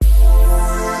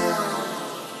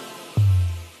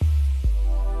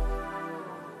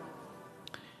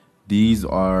These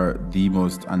are the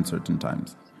most uncertain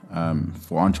times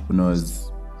for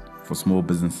entrepreneurs, for small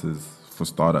businesses, for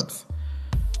startups.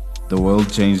 The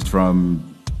world changed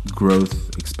from growth,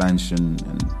 expansion,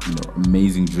 and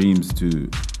amazing dreams to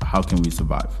how can we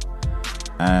survive.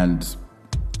 And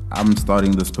I'm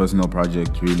starting this personal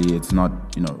project. Really, it's not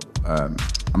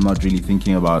I'm not really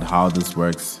thinking about how this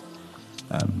works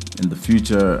in the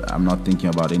future. I'm not thinking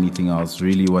about anything else.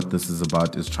 Really, what this is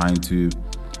about is trying to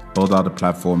build out a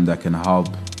platform that can help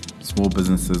small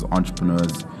businesses,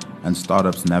 entrepreneurs, and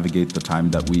startups navigate the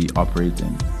time that we operate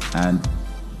in. And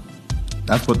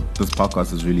that's what this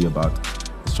podcast is really about.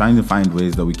 It's trying to find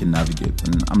ways that we can navigate.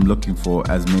 And I'm looking for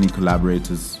as many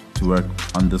collaborators to work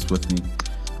on this with me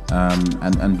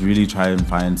and really try and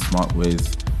find smart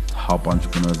ways to help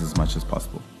entrepreneurs as much as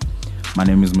possible. My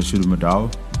name is Mashudu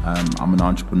Madao. I'm an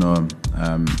entrepreneur.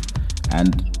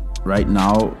 And right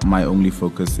now, my only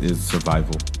focus is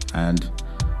survival. And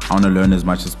I want to learn as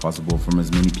much as possible from as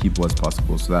many people as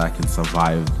possible so that I can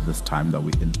survive this time that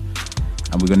we're in.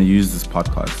 And we're going to use this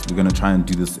podcast. We're going to try and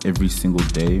do this every single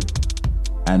day.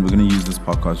 And we're going to use this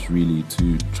podcast really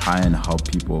to try and help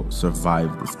people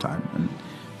survive this time and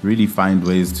really find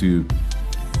ways to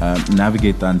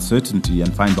navigate the uncertainty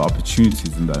and find the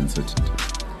opportunities in the uncertainty.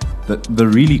 The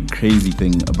really crazy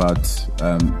thing about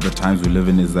the times we live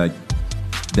in is that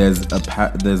there's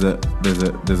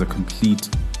a complete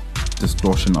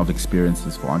distortion of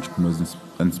experiences for entrepreneurs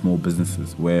and small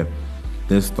businesses, where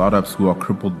there's startups who are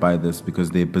crippled by this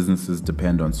because their businesses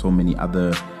depend on so many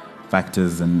other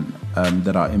factors and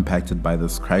that are impacted by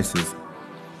this crisis.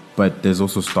 But there's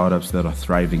also startups that are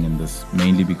thriving in this,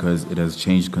 mainly because it has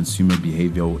changed consumer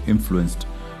behavior or influenced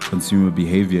consumer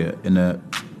behavior in a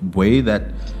way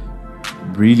that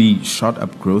really shot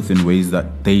up growth in ways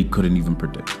that they couldn't even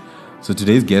predict. So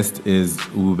today's guest is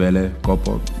Ububele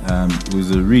Kopo, who is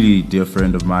a really dear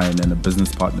friend of mine and a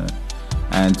business partner.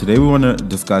 And today we want to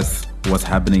discuss what's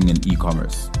happening in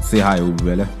e-commerce. Say hi,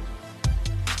 Ububele.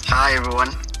 Hi,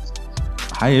 everyone.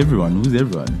 Hi, everyone. Who's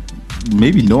everyone?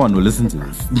 Maybe no one will listen to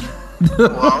this.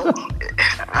 Well,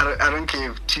 I don't care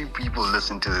if two people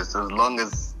listen to this, as long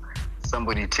as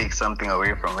somebody takes something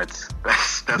away from it.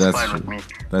 That's fine true. with me.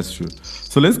 That's true.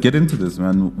 So let's get into this,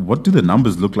 man. What do the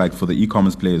numbers look like for the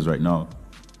e-commerce players right now?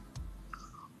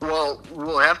 Well,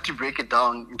 we'll have to break it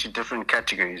down into different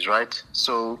categories, right?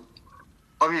 So,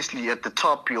 obviously, at the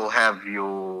top, you'll have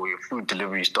your food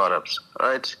delivery startups,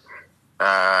 right?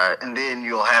 And then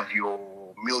you'll have your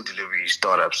meal delivery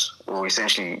startups, or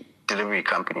essentially delivery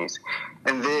companies.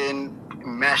 And then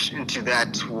mashed into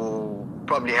that, we'll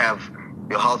probably have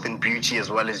your health and beauty as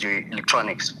well as your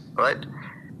electronics, right?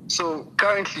 So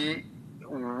currently,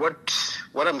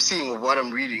 what I'm seeing or what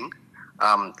I'm reading,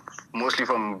 mostly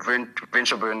from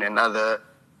VentureBurn and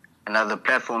other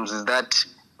platforms, is that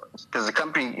there's a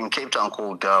company in Cape Town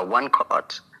called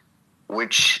OneCart,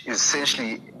 which is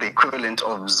essentially the equivalent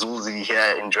of Zulzi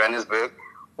here in Johannesburg,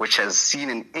 which has seen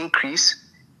an increase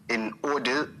in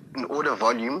order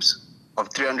volumes of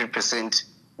 300%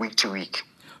 week to week.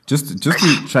 Just to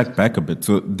track back a bit,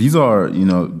 so these are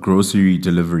grocery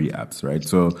delivery apps, right?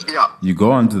 So Yeah. you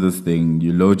go onto this thing,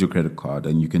 you load your credit card,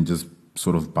 and you can just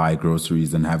sort of buy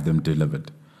groceries and have them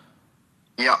delivered.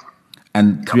 Yeah.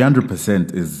 And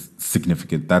 300% is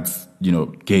significant. That's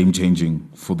game changing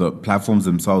for the platforms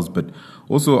themselves, but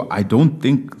also I don't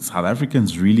think South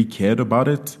Africans really cared about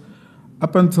it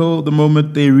up until the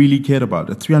moment they really cared about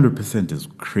it. 300% is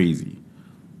crazy.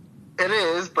 It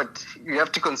is, but you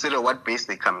have to consider what base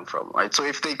they're coming from, right? So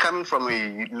if they're coming from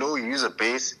a low user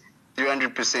base,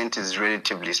 300% is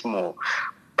relatively small.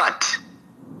 But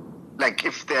like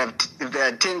if they have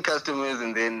 10 customers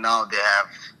and then now they have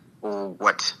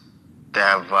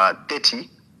 30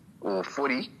 or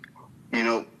 40,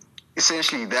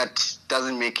 essentially that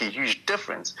doesn't make a huge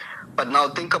difference. But now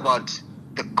think about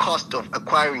the cost of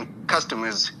acquiring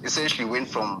customers. Essentially went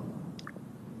from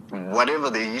whatever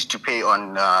they used to pay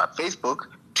on Facebook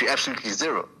to absolutely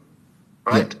zero,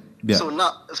 right? Yeah.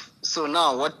 So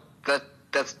now what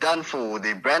that's done for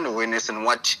the brand awareness and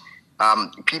what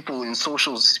people in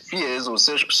social spheres or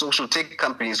social tech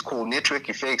companies call network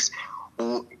effects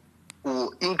will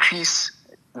increase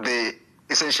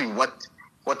essentially what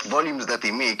volumes that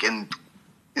they make. And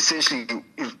essentially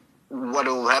what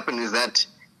will happen is that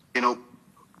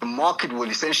the market will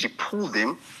essentially pull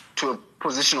them to a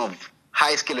position of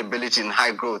high scalability and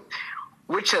high growth,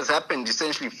 which has happened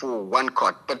essentially for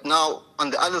OneCart. But now on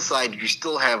the other side, you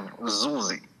still have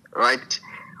Zulzi, right?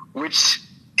 Which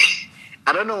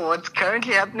I don't know what's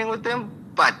currently happening with them,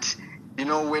 but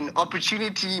when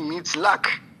opportunity meets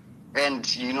luck, and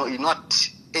you're not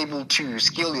able to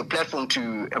scale your platform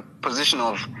to a position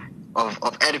of of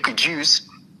adequate use,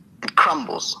 it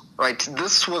crumbles, right?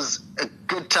 This was a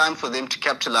good time for them to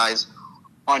capitalize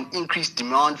on increased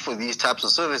demand for these types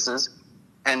of services,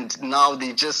 and now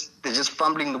they're just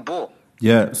fumbling the ball.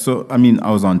 Yeah, so I mean,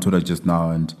 I was on Twitter just now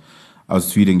and I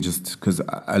was tweeting just because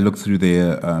I looked through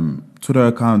their Twitter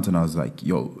account and I was like,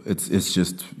 yo, it's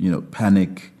just,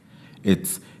 panic.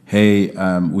 It's, hey,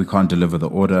 we can't deliver the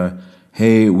order.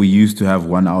 Hey, we used to have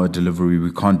 1 hour delivery.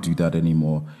 We can't do that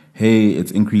anymore. Hey,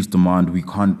 it's increased demand. We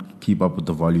can't keep up with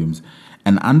the volumes.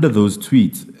 And under those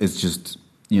tweets, it's just,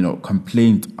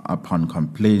 complaint upon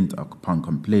complaint upon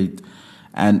complaint.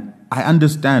 And I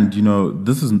understand,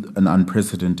 this is an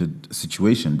unprecedented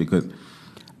situation because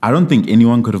I don't think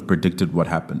anyone could have predicted what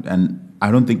happened. And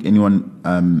I don't think anyone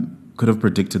could have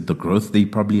predicted the growth they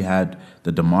probably had,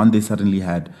 the demand they suddenly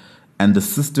had, and the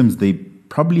systems they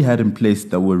probably had in place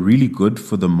that were really good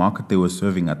for the market they were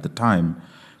serving at the time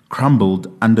crumbled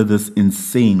under this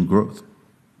insane growth.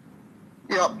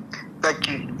 Yeah, like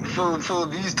for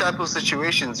these type of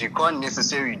situations, you can't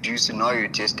necessarily do scenario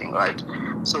testing, right?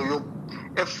 So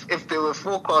if they were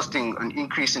forecasting an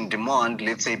increase in demand,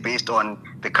 let's say based on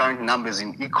the current numbers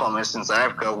in e-commerce in South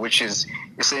Africa, which is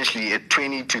essentially a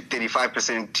 20 to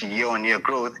 35% year-on-year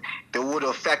growth, they would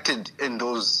have factored in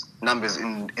those numbers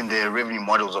in their revenue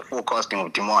models or forecasting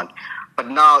of demand. But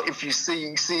now, if you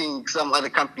seeing some other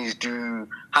companies do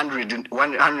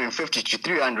 150 to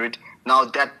 300, now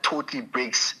that totally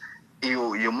breaks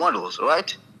your models,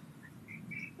 right?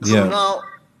 So now,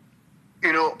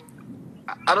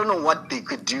 I don't know what they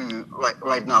could do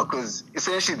right now because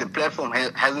essentially the platform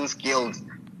hasn't scaled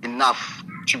enough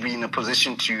to be in a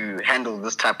position to handle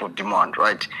this type of demand,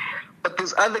 right? But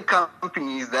there's other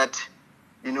companies that,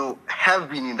 have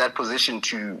been in that position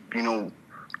to,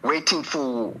 waiting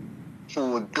for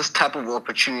this type of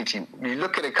opportunity. You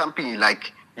look at a company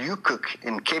like UCook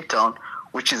in Cape Town,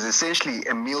 which is essentially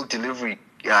a meal delivery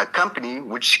company,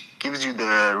 which gives you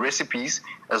the recipes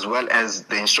as well as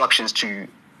the instructions to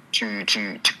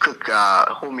cook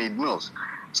homemade meals.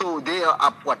 So they are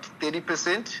up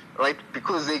 30%, right?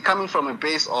 Because they're coming from a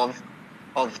base of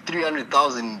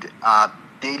 300,000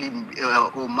 daily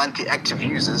or monthly active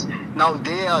users. Now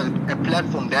they are a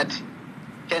platform that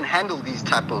can handle these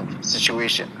type of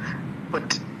situation.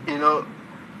 But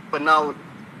now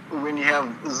when you have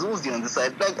Zulzi on the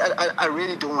side, like I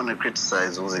really don't want to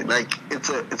criticize Zulzi. Like it's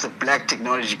a black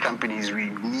technology companies. We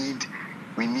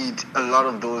need a lot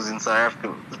of those in South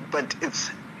Africa. But it's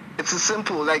a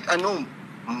simple, like I know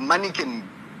money can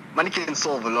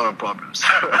solve a lot of problems.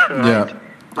 Right?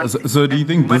 Yeah. So do you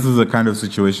think this is a kind of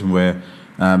situation where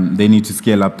they need to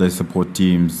scale up their support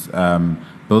teams,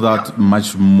 build out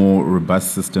much more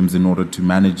robust systems in order to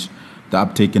manage the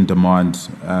uptake in demand?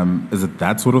 Is it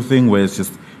that sort of thing where it's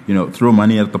just, throw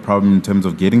money at the problem in terms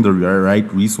of getting the right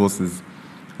resources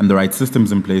and the right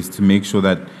systems in place to make sure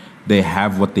that they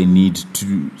have what they need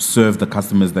to serve the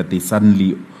customers that they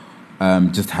suddenly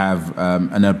just have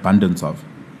an abundance of?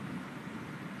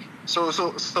 So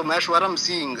Mash, what I'm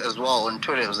seeing as well on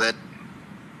Twitter is that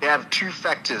they have two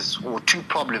factors or two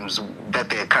problems that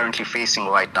they're currently facing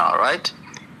right now, right?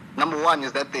 Number one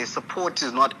is that their support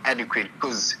is not adequate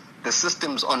because the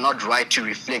systems are not right to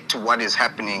reflect what is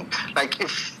happening. Like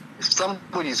if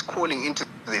somebody is calling into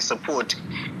their support,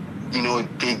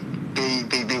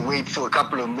 they wait for a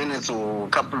couple of minutes or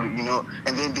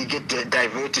and then they get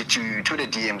diverted to Twitter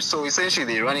DMs. So essentially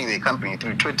they're running their company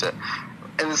through Twitter.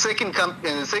 And the second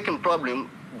problem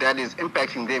that is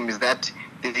impacting them is that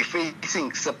they're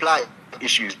facing supply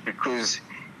issues because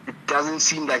it doesn't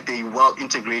seem like they're well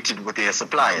integrated with their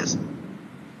suppliers.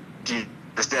 Do you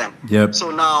understand? Yep. So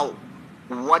now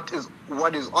what is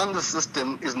on the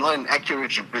system is not an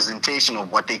accurate representation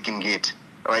of what they can get.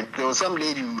 Right? There was some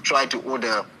lady who tried to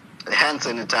order hand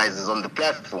sanitizers on the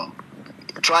platform.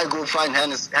 Try go find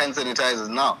hand sanitizers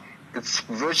now. It's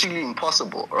virtually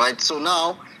impossible, right? So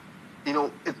now,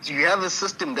 you have a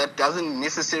system that doesn't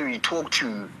necessarily talk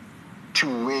to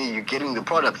where you're getting the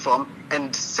product from.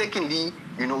 And secondly,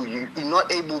 you're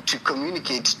not able to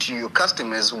communicate to your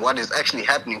customers what is actually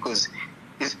happening because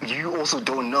you also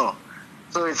don't know.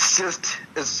 So it's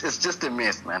just a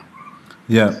mess, man.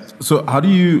 Yeah. So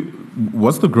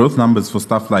what's the growth numbers for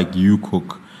stuff like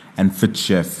UCook and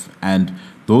FitChef and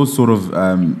those sort of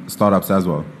startups as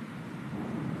well?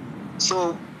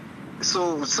 So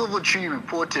Silvertree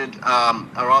reported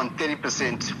around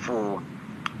 30% for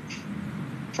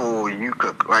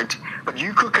UCook, right? But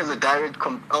UCook has a direct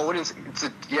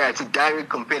it's a direct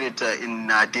competitor in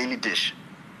Daily Dish.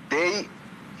 They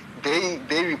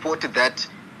reported that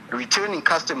returning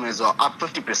customers are up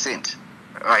 50%,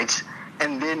 right?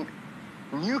 And then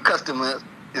new customers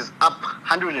is up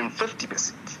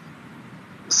 150%.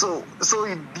 So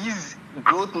these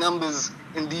growth numbers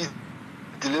in these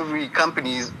delivery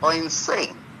companies are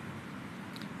insane.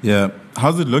 Yeah.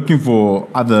 How's it looking for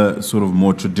other sort of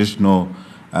more traditional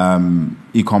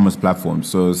e-commerce platforms?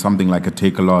 So something like a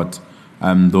Takealot,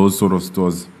 those sort of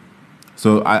stores.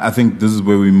 So I think this is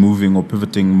where we're moving or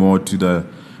pivoting more to the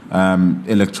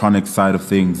electronic side of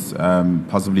things,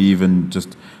 possibly even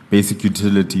just basic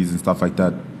utilities and stuff like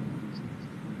that.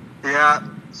 Yeah,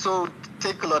 so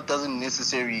Takealot doesn't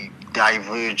necessarily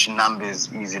diverge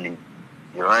numbers easily,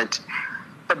 right?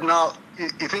 But now you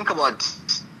think about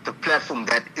the platform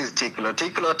that is Takealot.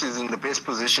 Takealot is in the best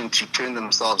position to turn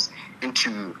themselves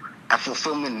into a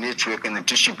fulfillment network and a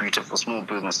distributor for small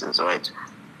businesses, right?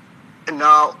 And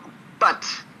now, but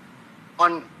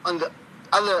on the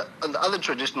other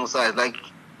traditional side, like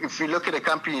if you look at a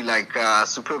company like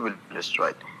Superbalist,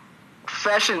 right?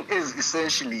 Fashion is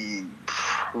essentially,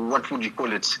 what would you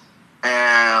call it?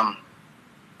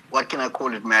 What can I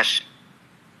call it, Mash?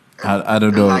 I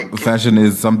don't know. Like, Fashion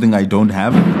is something I don't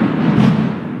have.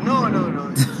 No.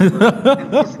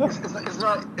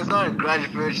 It's not a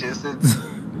grudge purchase.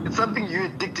 It's something you're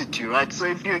addicted to, right? So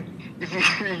if you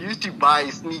used to buy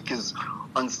sneakers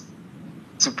on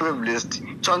Superbalist,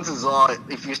 chances are,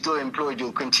 if you're still employed,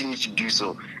 you'll continue to do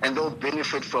so, and they'll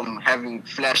benefit from having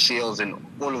flash sales and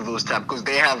all of those types, because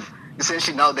they have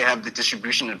the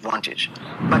distribution advantage.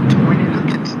 But when you look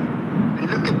at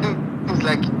things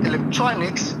like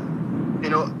electronics,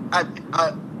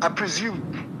 I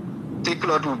presume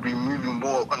Takealot will be moving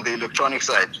more on the electronic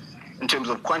side in terms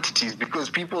of quantities, because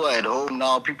people are at home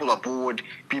now, people are bored,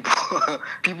 people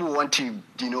want to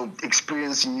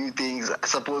experience new things. I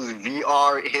suppose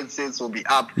VR headsets will be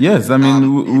up. Yes, I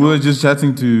mean we were just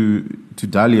chatting to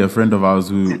Dali, a friend of ours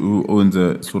who owns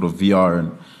a sort of VR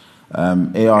and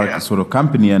AR sort of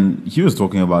company, and he was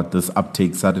talking about this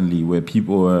uptake suddenly where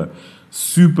people are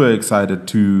super excited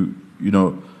to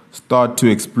start to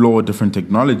explore different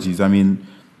technologies. I mean,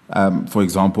 for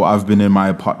example, I've been in my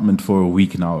apartment for a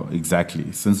week now,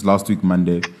 exactly, since last week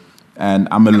Monday, and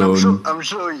I'm alone.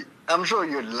 I'm sure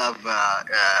you'd love a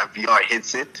VR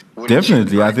headset.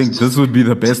 Definitely, I think this would be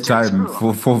the best time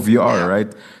for VR,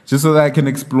 right? Just so that I can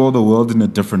explore the world in a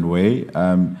different way.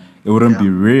 It wouldn't be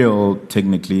real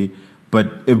technically,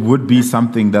 but it would be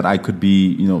something that I could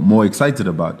be, more excited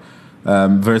about,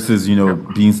 versus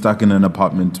being stuck in an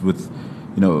apartment with,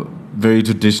 very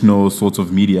traditional sorts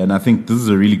of media. And I think this is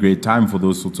a really great time for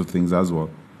those sorts of things as well.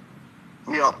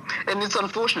 Yeah, and it's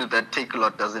unfortunate that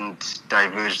Takealot doesn't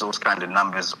diverge those kind of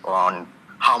numbers on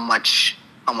how much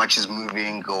is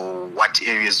moving or what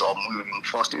areas are moving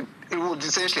fast. It would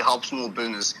essentially help small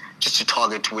business just to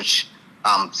target which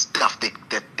stuff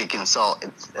that they can sell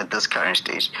at this current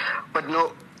stage. But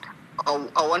no,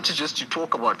 I wanted just to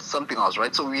talk about something else,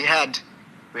 right? So we had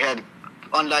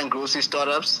online grocery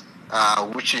startups,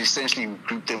 which essentially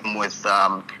grouped them with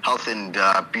health and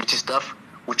beauty stuff,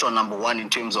 which are number one in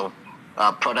terms of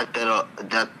product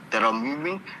that are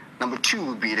moving. Number two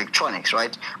would be electronics,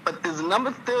 right? But there's a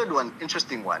number third one,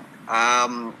 interesting one,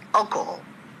 alcohol.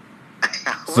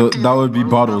 So that would be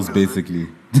bottles, basically.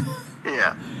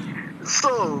 Yeah.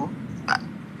 So,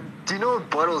 do you know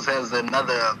Bottles has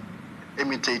another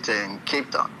imitator in Cape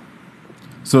Town?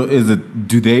 So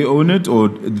do they own it, or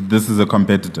this is a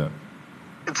competitor?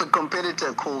 It's a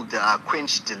competitor called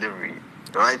Quench Delivery,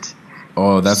 right?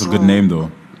 Oh, that's a good name,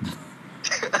 though.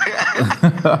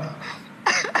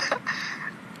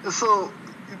 So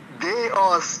they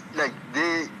are like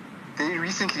they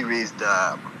recently raised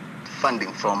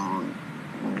funding from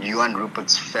Johan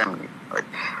Rupert's family, right?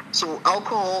 So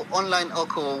online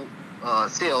alcohol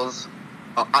sales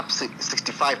are up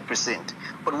 65%.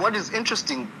 But what is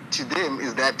interesting to them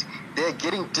is that they're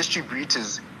getting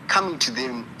distributors coming to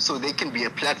them so they can be a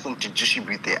platform to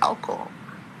distribute their alcohol.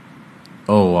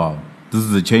 Oh, wow. This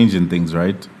is a change in things,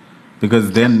 right?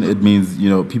 Because then it means,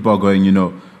 people are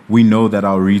going, we know that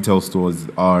our retail stores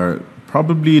are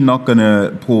probably not going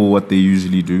to pull what they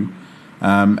usually do.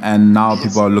 And now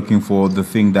people are looking for the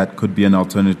thing that could be an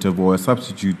alternative or a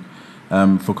substitute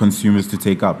for consumers to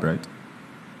take up, right?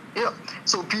 Yeah.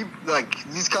 So people, like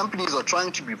these companies are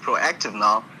trying to be proactive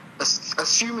now,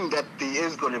 assuming that there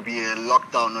is going to be a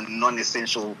lockdown on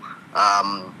non-essential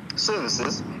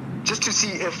services, just to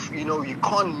see if you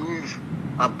can't move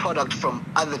a product from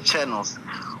other channels,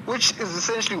 which is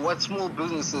essentially what small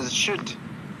businesses should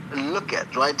look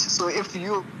at, right? So if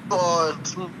you are a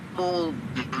small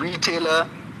retailer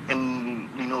in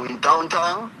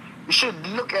downtown, you should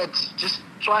look at just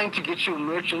trying to get your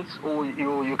merchants or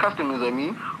your customers,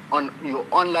 on your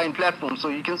online platform so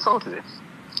you can sell to this.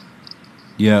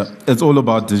 Yeah, it's all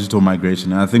about digital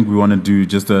migration. And I think we want to do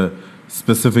just a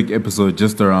specific episode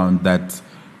just around that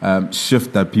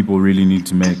shift that people really need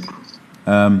to make.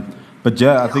 But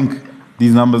yeah, I think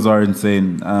these numbers are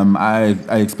insane. I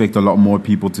expect a lot more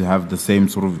people to have the same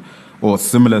sort of or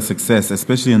similar success,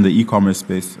 especially in the e-commerce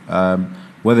space,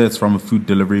 whether it's from a food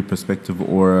delivery perspective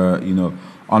or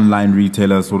online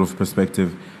retailer sort of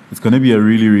perspective. It's going to be a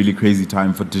really really crazy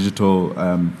time for digital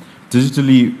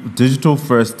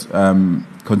first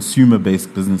consumer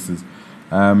based businesses.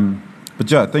 But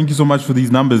yeah, thank you so much for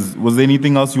these numbers. Was there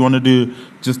anything else you wanted to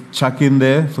just chuck in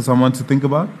there for someone to think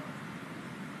about?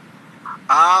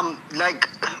 Like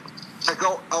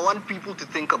I want people to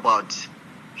think about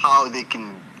how they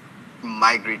can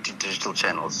migrate to digital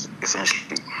channels,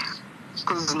 essentially.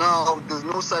 Because now there's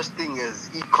no such thing as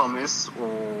e-commerce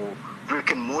or brick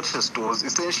and mortar stores.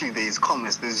 Essentially, there is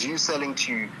commerce. There's you selling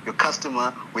to your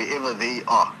customer wherever they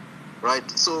are, right?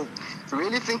 So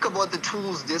really think about the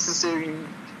tools necessary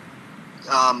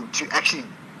to actually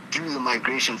do the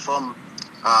migration from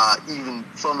even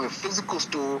from a physical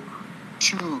store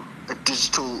to a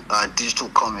digital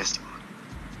commerce.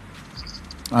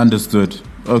 Understood.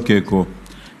 Okay, cool.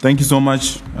 Thank you so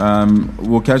much.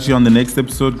 We'll catch you on the next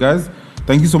episode, guys.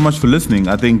 Thank you so much for listening.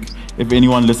 I think if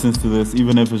anyone listens to this,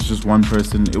 even if it's just one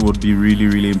person, it would be really,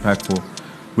 really impactful.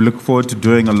 We look forward to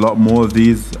doing a lot more of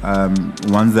these,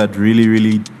 ones that really,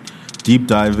 really deep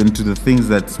dive into the things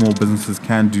that small businesses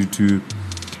can do to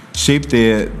shape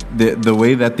the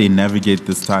way that they navigate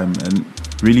this time and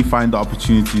really find the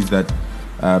opportunities that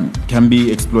can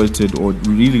be exploited or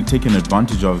really taken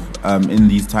advantage of in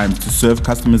these times to serve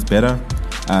customers better,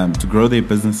 to grow their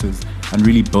businesses, and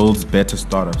really build better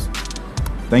startups.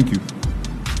 Thank you.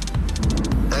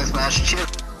 Thanks, Mash. Cheers.